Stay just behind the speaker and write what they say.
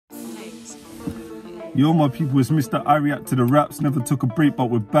Yo my people, it's Mr. I React to the Raps, never took a break but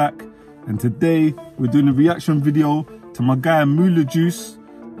we're back. And today we're doing a reaction video to my guy MularJuice.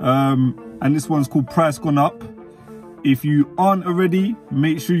 And this one's called Price Gone Up. If you aren't already,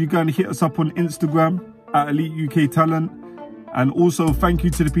 make sure you go and hit us up on Instagram at Elite UK Talent. And also thank you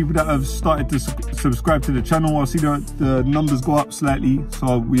to the people that have started to subscribe to the channel. I see the numbers go up slightly,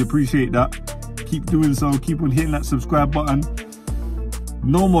 so we appreciate that. Keep doing so, keep on hitting that subscribe button.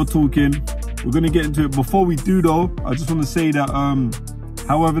 No more talking. We're gonna get into it. Before we do though, I just want to say that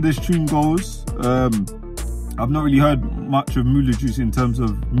however this tune goes, I've not really heard much of MularJuice in terms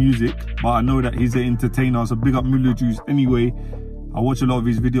of music, but I know that he's an entertainer, so big up MularJuice anyway. I watch a lot of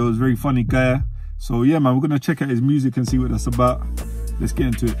his videos, very funny guy. So yeah man, we're gonna check out his music and see what that's about. Let's get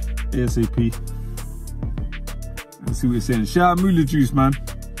into it ASAP. Let's see what he's saying. Shout out MularJuice, man.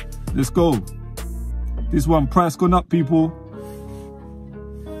 Let's go. This one, Price Gone Up, people.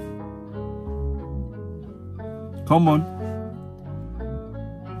 Come on.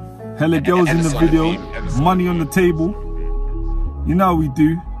 Hella girls in the video. Money on the table. You know how we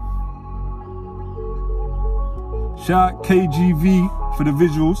do. Shout out KGV for the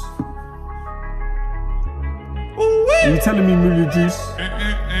visuals. Are you telling me MularJuice?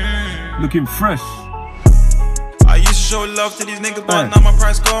 Looking fresh. I used to show love to these niggas, but now my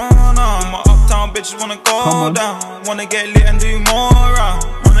price gone on. My uptown bitches wanna go down. Wanna get lit and do more rounds.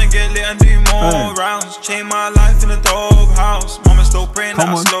 Wanna get lit and do more rounds. Change my life in a dope house. Mama still praying that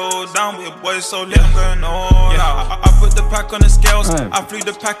I slow down. But your boys so lit, I'm going all out. I put the pack on the scales. I flew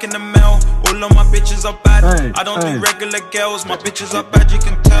the pack in the mail. All of my bitches are bad. I don't do regular girls. My bitches are bad, you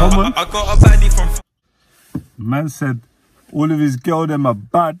can tell. I got a baddie from... Man said all of his girls them are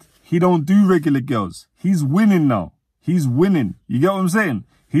bad. He don't do regular girls. He's winning now. He's winning. You get what I'm saying?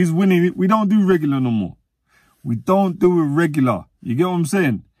 He's winning. We don't do regular no more. We don't do it regular. You get what I'm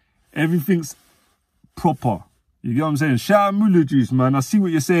saying? Everything's proper. You get what I'm saying? Shout out MularJuice, man. I see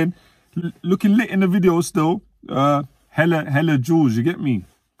what you're saying. Looking lit in the video still. Hella jewels, you get me?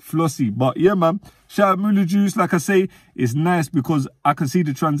 Flossy. But yeah, man. Shout out MularJuice. Like I say, it's nice because I can see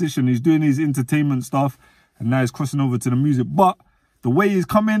the transition. He's doing his entertainment stuff. And now he's crossing over to the music. But the way he's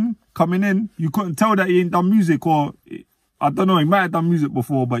coming in, you couldn't tell that he ain't done music, or I don't know, he might have done music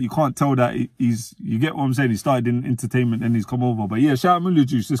before, but you can't tell that he's, you get what I'm saying? He started in entertainment and he's come over. But yeah, shout out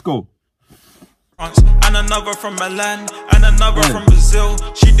MularJuice, let's go. And another from Milan, and another from Brazil.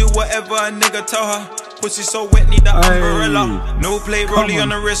 She do whatever a nigga tell her. Pussy so wet, need that umbrella. No plate, rollie on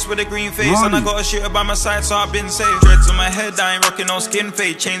the wrist with a green face. And I got a shooter by my side, so I've been safe. Dreads on my head, I ain't rocking no skin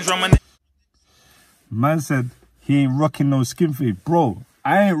fade. Chains round my neck. Man said he ain't rocking no skin fade. Bro,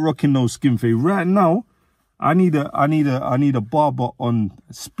 I ain't rocking no skin fade. Right now, I need a barber on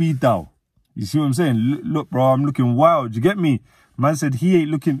speed dial. You see what I'm saying? Look, bro, I'm looking wild. You get me? Man said he ain't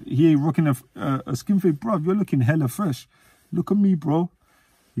rocking a skin fade. Bro, you're looking hella fresh. Look at me, bro.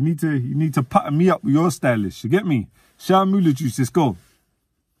 You need to pattern me up with your stylist. You get me? Shout out MularJuice, let's go.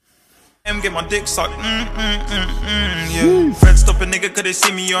 Get my dick sucked, yeah. Fred stop a nigga cause they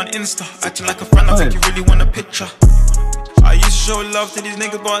see me on Insta. Acting like a fan, I think you really want a picture. I used to show love to these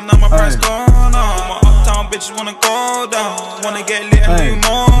niggas, but now my price gone up. My uptown bitches wanna go down. Wanna get lit and do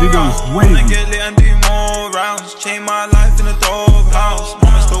more rounds. Wanna get lit and do more rounds. Change my life in a dope house.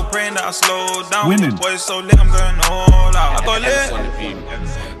 Mama still praying that I slow down. Winning. Boys so lit, I'm going all out. I got lit,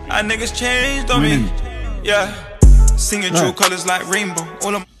 and niggas changed on me. Yeah, singing true colors like rainbow.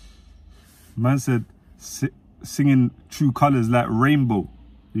 All of Man said singing true colors like rainbow.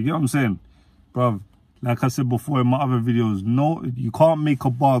 You get what I'm saying? Bruv, like I said before in my other videos, no, you can't make a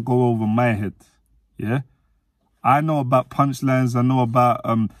bar go over my head. Yeah? I know about punchlines, I know about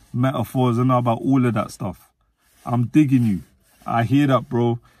metaphors, I know about all of that stuff. I'm digging you. I hear that,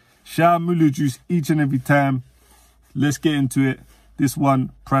 bro. Shout out MularJuice each and every time. Let's get into it. This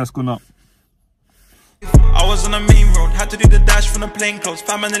one, Price Gone Up. I was on the main road, had to do the dash from the plain clothes.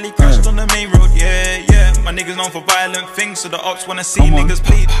 Family crashed on the main road, yeah. My niggas known for violent things, so the ops wanna see niggas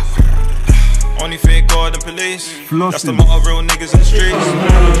bleed. Only fear God and police. That's the motto, real niggas in the streets.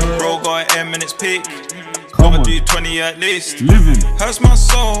 Bro got M in its peak. Gotta do 20 at least. Living. Hurts my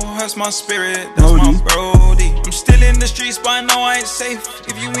soul, hurts my spirit. That's my brody. I'm still in the streets, but I know I ain't safe.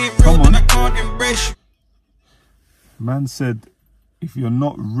 If you ain't real, then I can't embrace you. Man said, if you're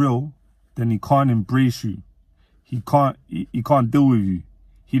not real, then he can't embrace you. He can't deal with you.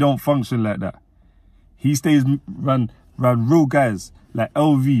 He don't function like that. He stays around real guys like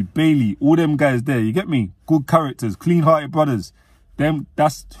LV, Bailey, all them guys there. You get me? Good characters, clean-hearted brothers. Them,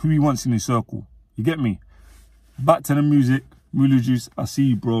 that's who he wants in his circle. You get me? Back to the music. MularJuice, I see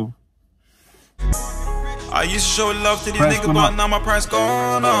you, bro. I used to show love to these niggas, but now my price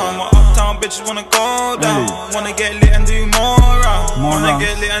gone up. My uptown bitches wanna go down. Wanna get lit and do more rounds. Wanna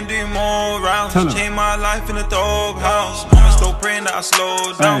get lit and do more rounds. Change my life in a doghouse. Mama still praying that I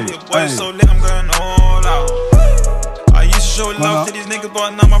slow down. Your boy is so lit, I'm going all out. I used to show love to these niggas,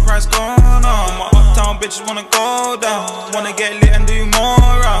 but now my price gone up. My uptown bitches wanna go down. Wanna get lit and do more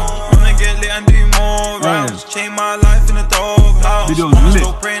rounds. Wanna get lit and do more rounds. Change my life in a doghouse. Mama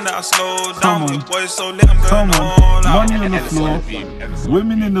still praying that I slow down. Your boy is so lit, I'm going all out. Money on the floor,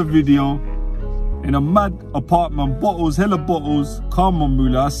 women in the video, in a mad apartment, bottles, hella bottles. Come on,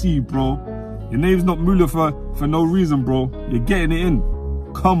 Mular, I see you, bro. Your name's not Mular for no reason, bro. You're getting it in.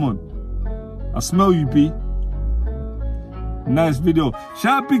 Come on. I smell you, B. Nice video.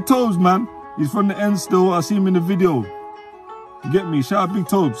 Shout out Big Tobes, man. He's from the end still. I see him in the video. You get me? Shout out Big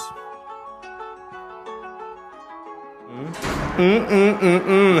Tobes.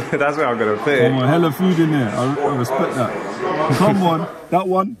 That's where I'm gonna put it. Come on, hella food in there. I respect that. Come on, that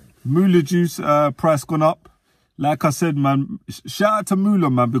one. MularJuice price gone up. Like I said, man, shout out to Mular,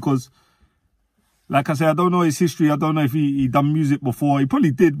 man, because like I said, I don't know his history. I don't know if he done music before. He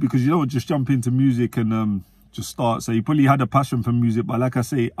probably did, because you don't just jump into music and just start. So he probably had a passion for music. But like I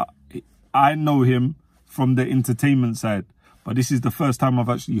say, I know him from the entertainment side. But this is the first time I've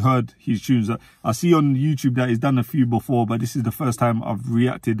actually heard his tunes. I see on YouTube that he's done a few before, but this is the first time I've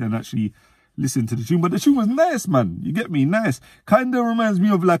reacted and actually listened to the tune. But the tune was nice, man. You get me? Nice. Kind of reminds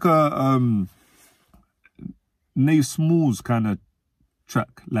me of like a Nave Smalls kind of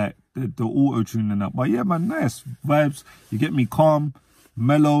track, like the auto-tune and that. But yeah, man, nice vibes. You get me? Calm,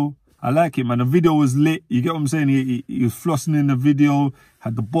 mellow. I like it, man. The video was lit. You get what I'm saying? He was flossing in the video,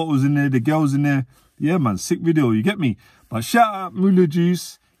 had the bottles in there, the girls in there. Yeah, man, sick video. You get me? But shout out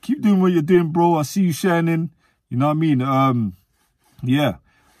MularJuice. Keep doing what you're doing, bro. I see you shining. You know what I mean? Yeah.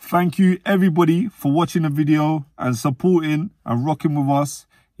 Thank you, everybody, for watching the video and supporting and rocking with us.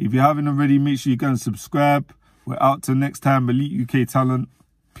 If you haven't already, make sure you go and subscribe. We're out till next time. Elite UK Talent.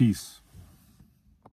 Peace.